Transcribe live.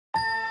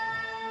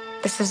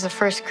This is the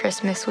first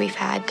Christmas we've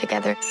had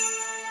together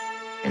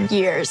in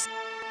years.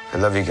 I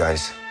love you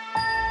guys.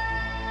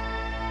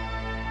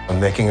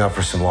 I'm making up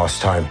for some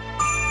lost time.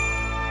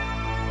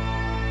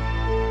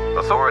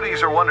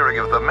 Authorities are wondering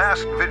if the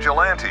masked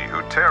vigilante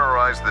who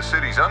terrorized the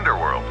city's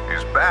underworld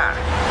is back.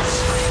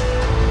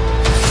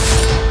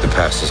 The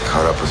past has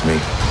caught up with me.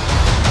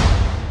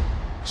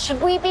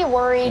 Should we be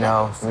worried?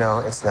 No,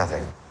 it's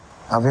nothing.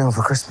 I'll be home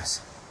for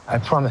Christmas. I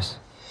promise.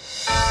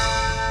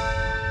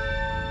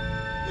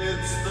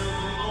 It's the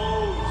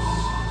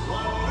most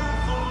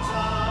wonderful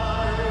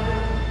time.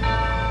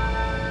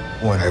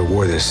 When I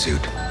wore this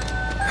suit,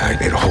 I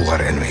made a whole lot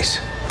of enemies.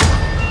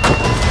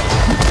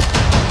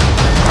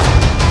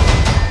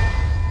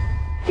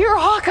 You're a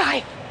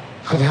Hawkeye.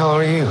 Who the hell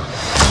are you?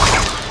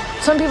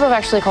 Some people have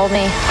actually called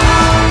me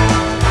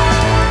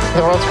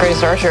the world's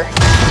greatest archer.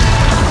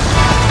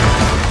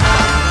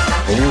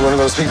 Are you one of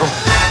those people?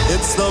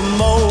 It's the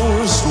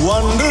most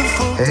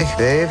wonderful. Hey,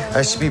 babe,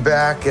 I should be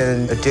back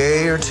in a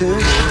day or two.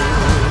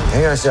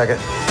 Hang on a second.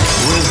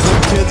 With the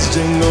kids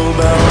jingle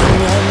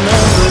belling and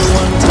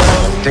everyone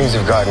telling. Things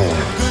have gotten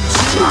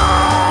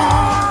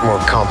more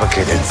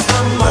complicated. It's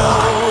the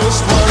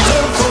most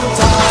wonderful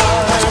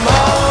time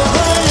of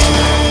the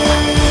year.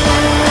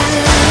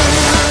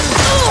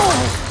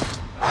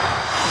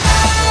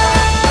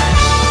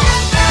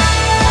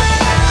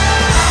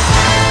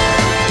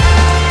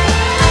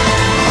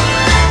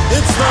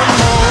 It's the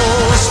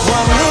most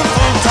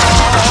wonderful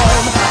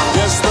time.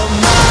 Yes, the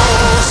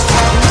most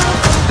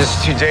wonderful. This is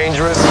too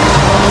dangerous.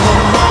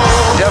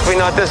 Definitely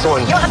not this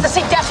one. You don't have to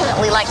say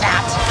definitely like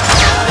that.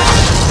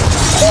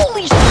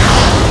 Holy